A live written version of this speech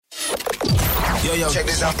Yo, check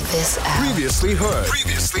this out. Previously heard.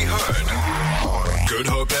 Good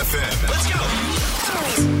Hope FM. Let's go.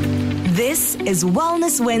 This is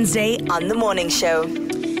Wellness Wednesday on The Morning Show.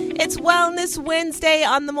 It's Wellness Wednesday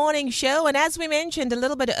on The Morning Show, and as we mentioned a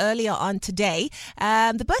little bit earlier on today,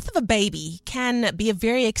 the birth of a baby can be a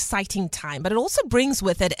very exciting time, but it also brings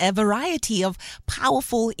with it a variety of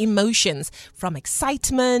powerful emotions, from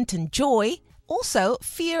excitement and joy, also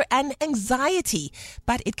fear and anxiety,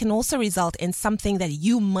 but it can also result in something that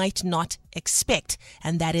you might not expect,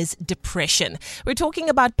 and that is depression. We're talking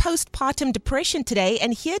about postpartum depression today,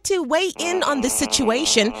 and here to weigh in on the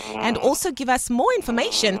situation and also give us more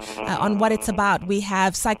information on what it's about, we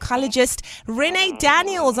have psychologist René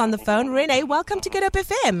Daniels on the phone. René, welcome to Good Hope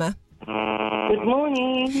FM. Good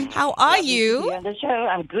morning. How are you? On the show,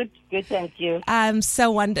 I'm good, thank you. It's so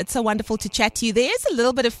wonderful to chat to you. There is a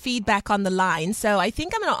little bit of feedback on the line, so I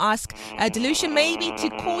think I'm going to ask Delucia maybe to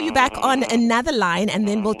call you back on another line, and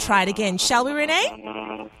then we'll try it again. Shall we,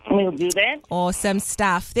 René? We'll do that. Awesome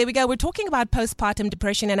stuff. There we go. We're talking about postpartum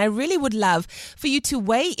depression, and I really would love for you to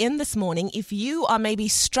weigh in this morning if you are maybe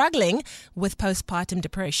struggling with postpartum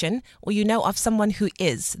depression, or you know of someone who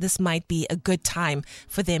is. This might be a good time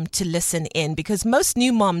for them to listen in, because most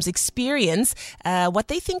new moms experience what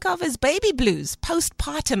they think of as baby blues,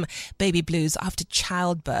 postpartum baby blues after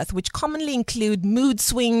childbirth, which commonly include mood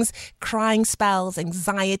swings, crying spells,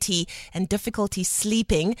 anxiety, and difficulty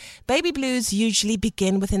sleeping. Baby blues usually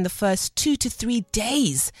begin within the first 2 to 3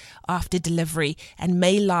 days after delivery and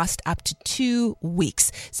may last up to 2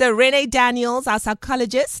 weeks. So René Daniels, our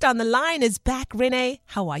psychologist on the line, is back. René,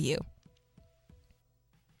 how are you?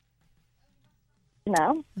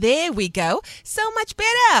 No. There we go. So much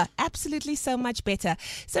better. Absolutely so much better.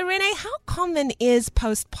 So René, how common is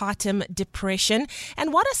postpartum depression,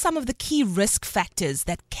 and what are some of the key risk factors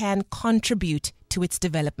that can contribute to its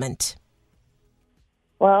development?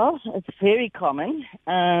 Well, it's very common.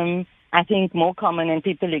 I think more common than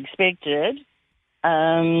people expected,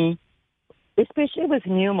 especially with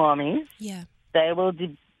new mommies. Yeah. They will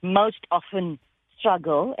most often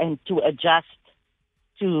struggle and to adjust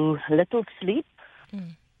to little sleep.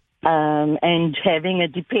 And having a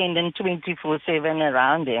dependent 24/7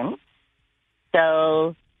 around them.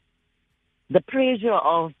 So the pressure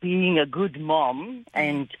of being a good mom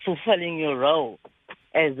and fulfilling your role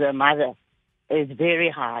as a mother is very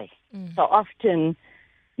high. So often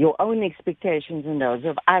your own expectations and those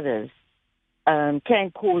of others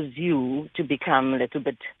can cause you to become a little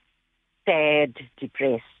bit sad,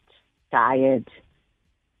 depressed, tired,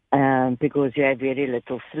 because you have very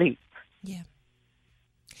little sleep. Yeah.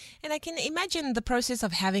 And I can imagine the process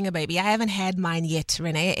of having a baby. I haven't had mine yet,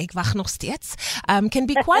 René. Ek wag nog steeds. Can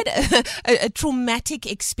be quite a traumatic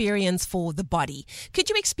experience for the body.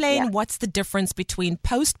 Could you explain what's the difference between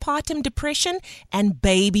postpartum depression and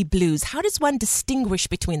baby blues? How does one distinguish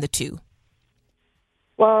between the two?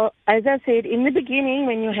 Well, as I said, in the beginning,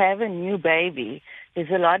 when you have a new baby,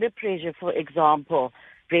 there's a lot of pressure. For example,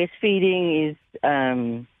 breastfeeding is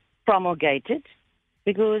promulgated,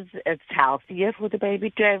 because it's healthier for the baby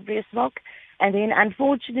to have breast milk. And then,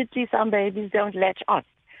 unfortunately, some babies don't latch on.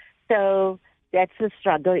 So that's a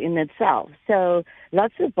struggle in itself. So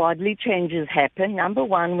lots of bodily changes happen. Number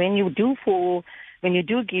one, when you do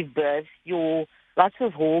give birth, lots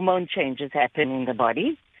of hormone changes happen in the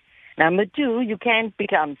body. Number two, you can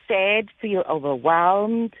become sad, feel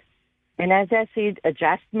overwhelmed. And as I said,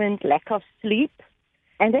 adjustment, lack of sleep.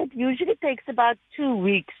 And that usually takes about 2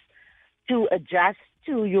 weeks to adjust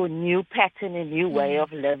to your new pattern and new way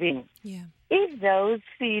of living. Yeah. If those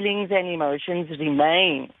feelings and emotions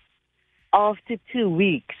remain after 2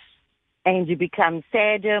 weeks and you become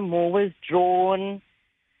sadder, more withdrawn,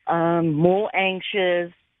 more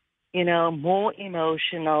anxious, more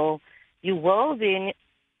emotional, you will then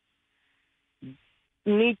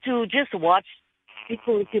need to just watch,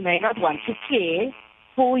 because you may not want to care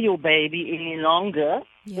for your baby any longer,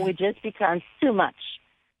 or it just becomes too much.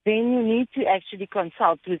 Then you need to actually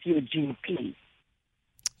consult with your GP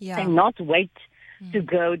and not wait to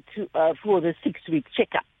go for the 6-week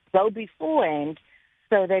checkup. Go beforehand,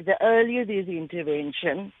 so that the earlier there's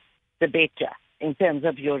intervention, the better in terms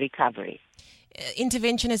of your recovery.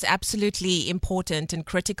 Intervention is absolutely important and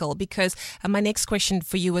critical, because my next question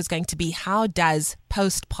for you is going to be, how does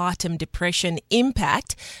postpartum depression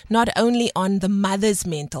impact not only on the mother's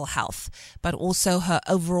mental health, but also her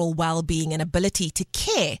overall well-being and ability to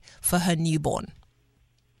care for her newborn?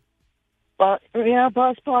 Well,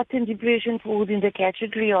 postpartum depression falls in the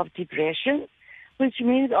category of depression, which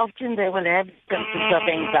means often they will have symptoms of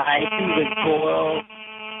anxiety, withdrawal,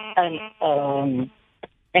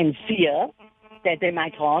 and fear. that they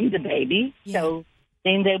might harm the baby. Yeah. So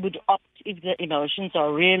then they would opt, if the emotions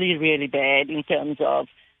are really, really bad, in terms of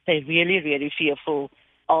they're really, really fearful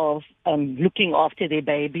of looking after their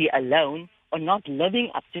baby alone, or not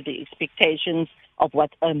living up to the expectations of what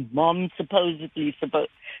a mom supposedly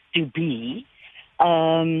supposed to be,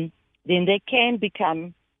 then they can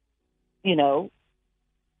become,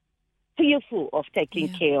 fearful of taking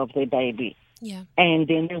care of their baby. Yeah. And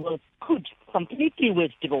then they could completely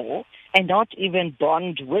withdraw and not even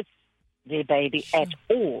bond with their baby at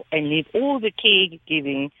all, and leave all the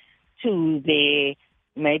caregiving to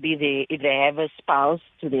if they have a spouse,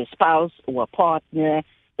 to their spouse or a partner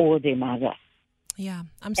or their mother. Yeah,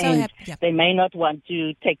 I'm so happy. Yeah. They may not want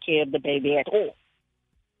to take care of the baby at all.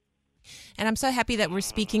 And I'm so happy that we're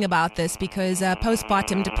speaking about this, because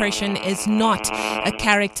postpartum depression is not a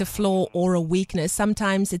character flaw or a weakness.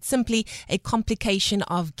 Sometimes it's simply a complication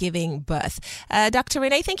of giving birth. Dr.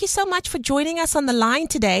 René, thank you so much for joining us on the line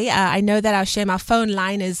today. I know that our phone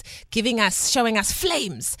line is showing us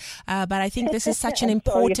flames, but I think this is such an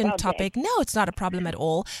important topic. No, it's not a problem at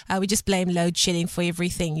all. We just blame load shedding for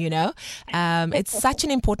everything, It's such an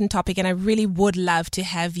important topic, and I really would love to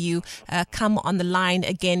have you come on the line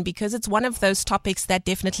again, because it's one of those topics that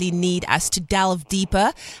definitely need us to delve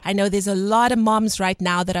deeper. I know there's a lot of moms right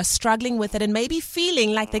now that are struggling with it and maybe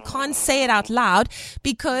feeling like they can't say it out loud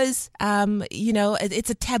because, it's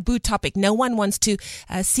a taboo topic. No one wants to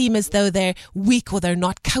seem as though they're weak or they're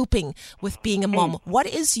not coping with being a mom. What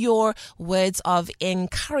is your words of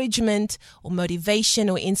encouragement or motivation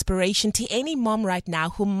or inspiration to any mom right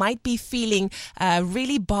now who might be feeling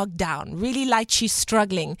really bogged down, really like she's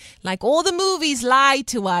struggling, like all the movies lie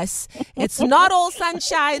to us? It's not all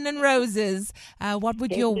sunshine and roses. What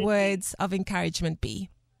would your words of encouragement be?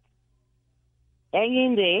 Hang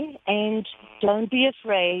in there, and don't be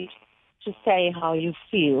afraid to say how you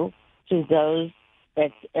feel to those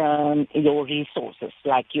that your resources,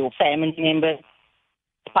 like your family members,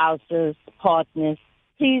 spouses, partners.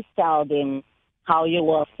 Please tell them how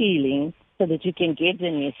you are feeling so that you can get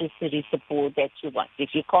the necessary support that you want.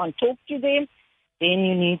 If you can't talk to them, then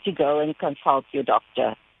you need to go and consult your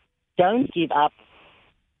doctor. Don't give up.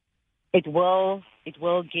 It will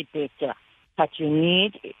get better. But you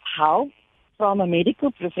need help from a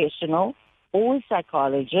medical professional or a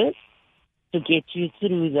psychologist to get you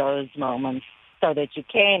through those moments so that you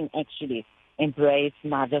can actually embrace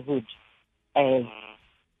motherhood as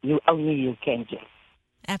only you can do.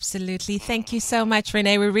 Absolutely. Thank you so much,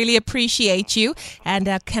 René. We really appreciate you, and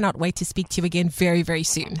cannot wait to speak to you again very, very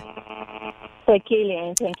soon. Thank you,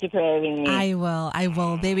 Leigh-Anne. Thank you for having me. I will.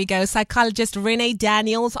 There we go. Psychologist René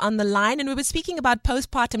Daniels on the line. And we were speaking about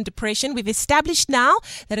postpartum depression. We've established now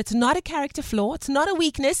that it's not a character flaw. It's not a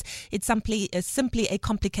weakness. It's simply a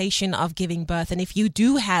complication of giving birth. And if you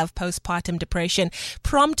do have postpartum depression,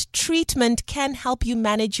 prompt treatment can help you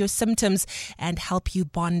manage your symptoms and help you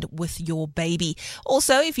bond with your baby.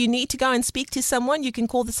 Also, if you need to go and speak to someone, you can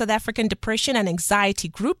call the South African Depression and Anxiety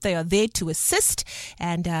Group. They are there to assist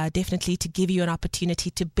and definitely to give you an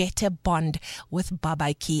opportunity to better bond with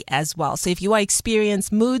Babaiki as well. So if you are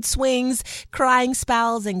experiencing mood swings, crying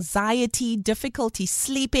spells, anxiety, difficulty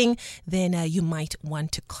sleeping, then you might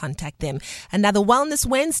want to contact them. Another Wellness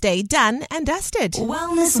Wednesday done and dusted.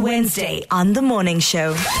 Wellness Wednesday on The Morning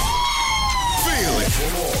Show. Feel it.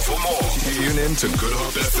 For more, tune in to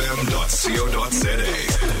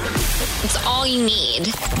goodhopefm.co.za. It's all you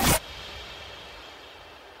need.